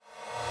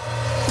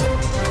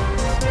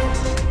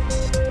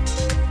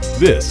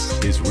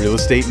This is Real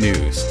Estate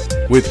News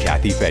with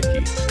Kathy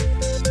Fettke.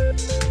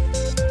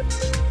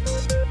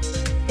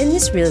 In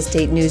this Real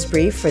Estate News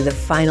Brief for the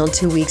final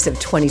 2 weeks of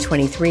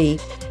 2023,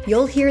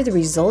 you'll hear the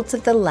results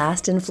of the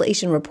last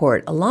inflation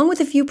report, along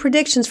with a few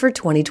predictions for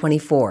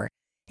 2024,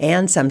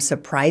 and some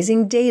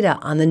surprising data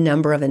on the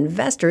number of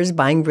investors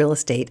buying real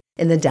estate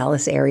in the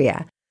Dallas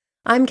area.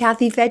 I'm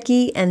Kathy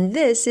Fettke, and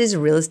this is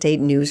Real Estate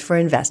News for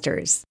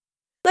Investors.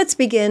 Let's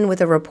begin with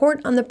a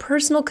report on the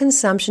Personal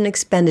Consumption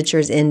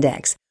Expenditures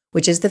Index,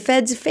 which is the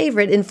Fed's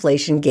favorite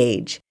inflation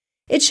gauge.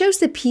 It shows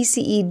the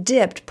PCE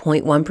dipped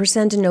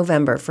 0.1% in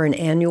November for an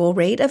annual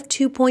rate of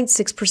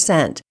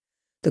 2.6%.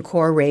 The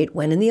core rate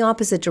went in the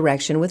opposite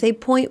direction with a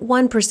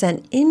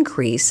 0.1%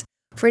 increase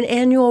for an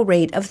annual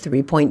rate of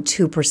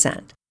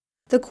 3.2%.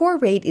 The core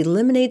rate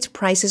eliminates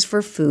prices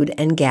for food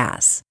and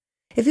gas.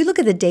 If you look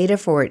at the data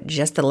for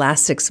just the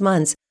last 6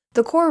 months,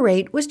 the core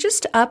rate was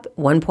just up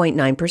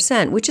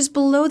 1.9%, which is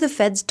below the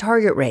Fed's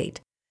target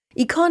rate.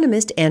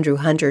 Economist Andrew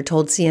Hunter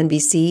told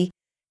CNBC,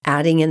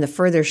 adding in the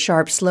further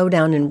sharp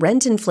slowdown in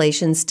rent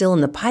inflation still in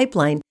the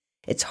pipeline,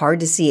 it's hard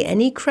to see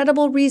any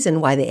credible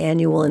reason why the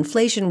annual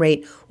inflation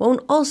rate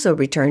won't also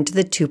return to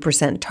the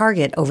 2%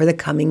 target over the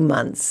coming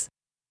months.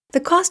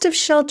 The cost of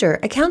shelter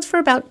accounts for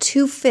about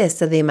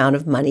 2/5 of the amount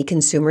of money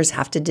consumers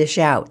have to dish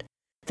out.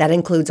 That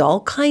includes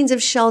all kinds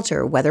of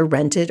shelter, whether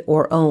rented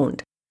or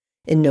owned.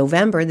 In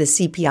November, the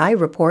CPI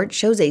report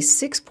shows a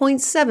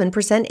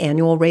 6.7%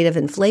 annual rate of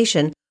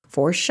inflation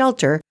for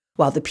shelter,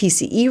 while the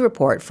PCE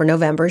report for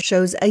November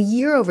shows a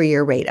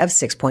year-over-year rate of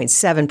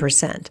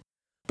 6.7%.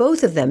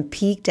 Both of them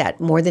peaked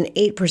at more than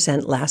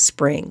 8% last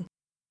spring.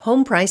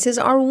 Home prices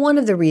are one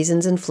of the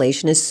reasons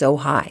inflation is so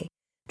high.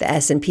 The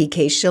S&P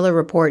Case-Shiller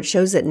report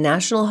shows that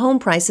national home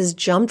prices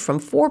jumped from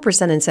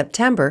 4% in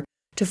September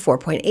to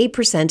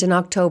 4.8% in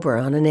October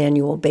on an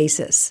annual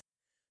basis.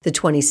 The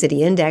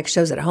 20-city index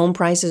shows that home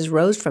prices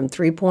rose from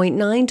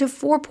 3.9% to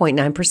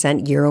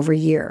 4.9% year over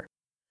year.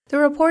 The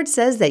report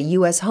says that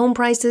U.S. home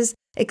prices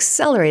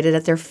accelerated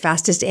at their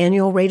fastest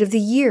annual rate of the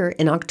year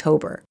in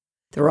October.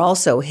 They're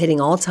also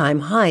hitting all-time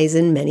highs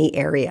in many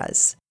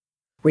areas.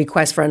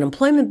 Requests for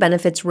unemployment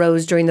benefits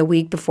rose during the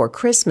week before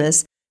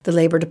Christmas. The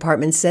Labor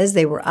Department says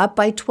they were up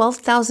by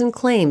 12,000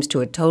 claims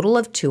to a total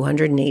of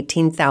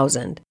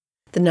 218,000.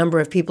 The number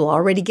of people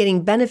already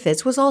getting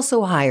benefits was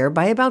also higher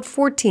by about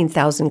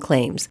 14,000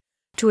 claims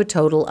to a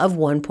total of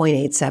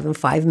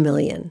 1.875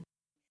 million.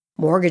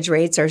 Mortgage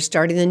rates are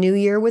starting the new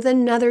year with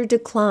another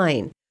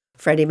decline.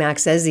 Freddie Mac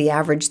says the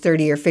average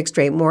 30-year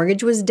fixed-rate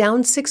mortgage was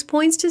down 6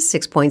 points to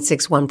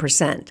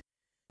 6.61%.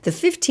 The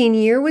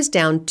 15-year was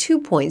down 2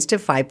 points to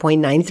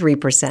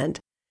 5.93%.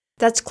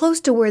 That's close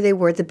to where they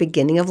were at the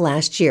beginning of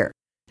last year.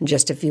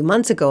 Just a few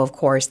months ago, of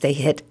course, they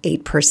hit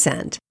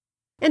 8%.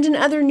 And in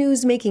other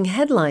news making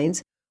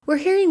headlines, we're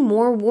hearing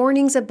more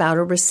warnings about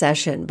a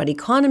recession, but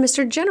economists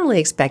are generally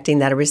expecting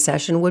that a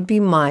recession would be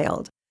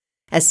mild.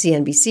 As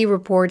CNBC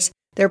reports,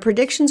 their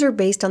predictions are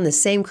based on the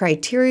same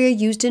criteria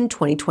used in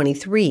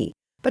 2023,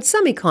 but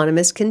some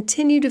economists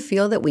continue to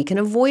feel that we can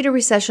avoid a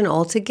recession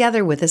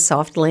altogether with a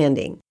soft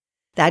landing.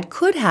 That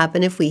could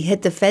happen if we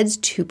hit the Fed's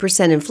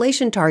 2%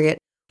 inflation target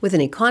with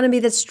an economy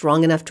that's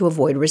strong enough to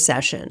avoid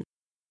recession.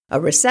 A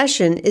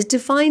recession is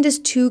defined as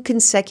 2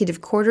 consecutive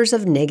quarters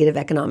of negative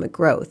economic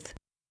growth.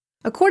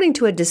 According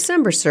to a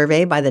December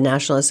survey by the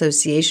National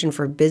Association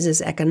for Business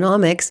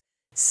Economics,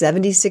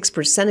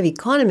 76% of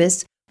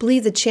economists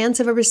believe the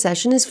chance of a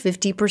recession is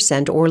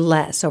 50% or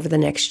less over the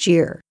next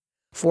year.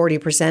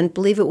 40%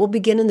 believe it will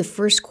begin in the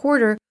first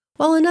quarter,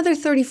 while another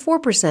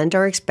 34%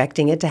 are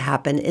expecting it to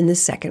happen in the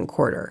second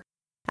quarter.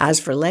 As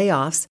for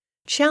layoffs,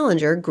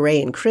 Challenger,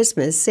 Gray, and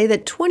Christmas say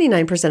that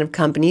 29% of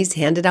companies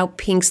handed out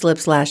pink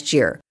slips last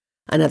year.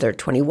 Another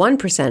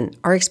 21%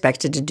 are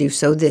expected to do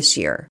so this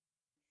year.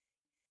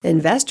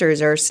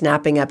 Investors are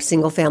snapping up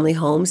single-family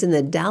homes in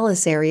the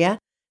Dallas area.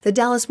 The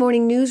Dallas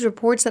Morning News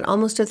reports that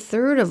almost a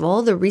third of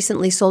all the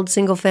recently sold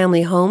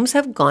single-family homes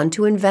have gone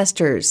to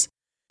investors.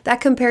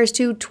 That compares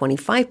to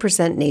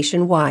 25%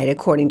 nationwide,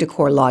 according to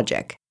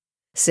CoreLogic.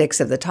 6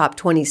 of the top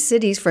 20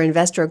 cities for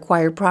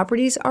investor-acquired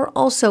properties are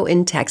also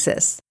in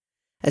Texas.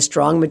 A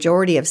strong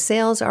majority of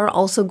sales are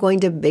also going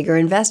to bigger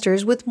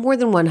investors with more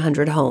than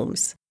 100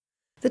 homes.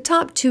 The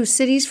top 2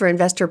 cities for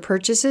investor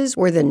purchases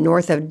were the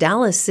north of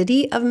Dallas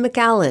city of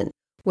McAllen,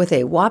 with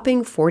a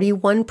whopping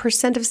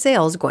 41% of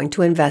sales going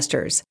to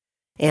investors,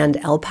 and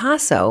El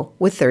Paso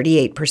with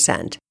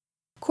 38%.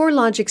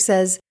 CoreLogic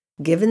says,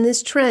 given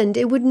this trend,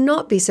 it would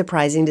not be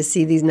surprising to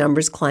see these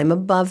numbers climb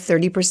above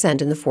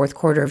 30% in the fourth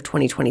quarter of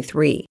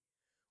 2023.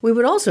 We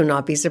would also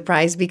not be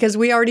surprised because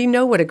we already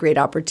know what a great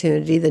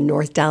opportunity the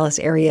North Dallas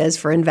area is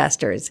for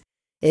investors.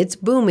 It's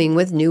booming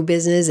with new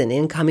business and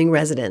incoming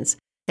residents,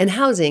 and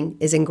housing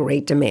is in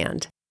great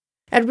demand.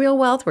 At Real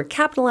Wealth, we're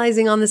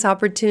capitalizing on this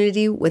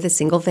opportunity with a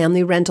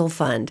single-family rental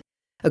fund.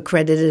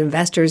 Accredited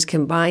investors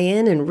can buy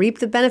in and reap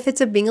the benefits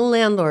of being a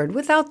landlord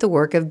without the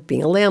work of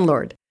being a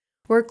landlord.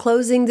 We're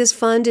closing this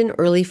fund in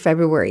early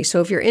February, so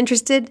if you're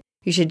interested,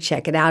 you should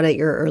check it out at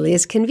your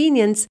earliest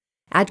convenience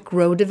at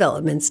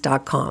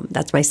growdevelopments.com.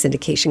 That's my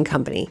syndication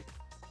company.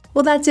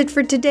 Well, that's it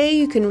for today.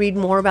 You can read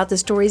more about the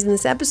stories in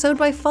this episode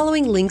by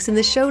following links in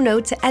the show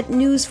notes at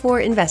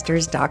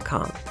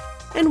newsforinvestors.com.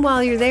 And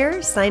while you're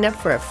there, sign up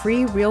for a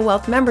free Real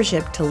Wealth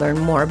membership to learn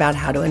more about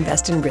how to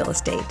invest in real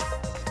estate.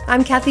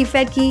 I'm Kathy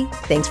Fedke.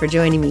 Thanks for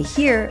joining me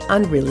here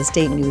on Real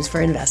Estate News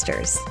for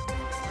Investors.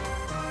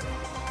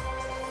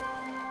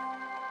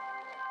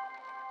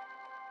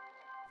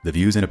 The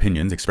views and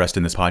opinions expressed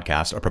in this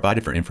podcast are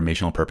provided for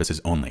informational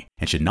purposes only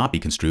and should not be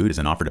construed as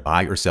an offer to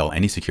buy or sell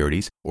any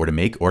securities or to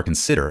make or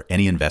consider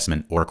any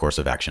investment or course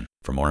of action.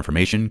 For more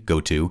information, go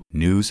to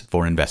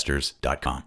newsforinvestors.com.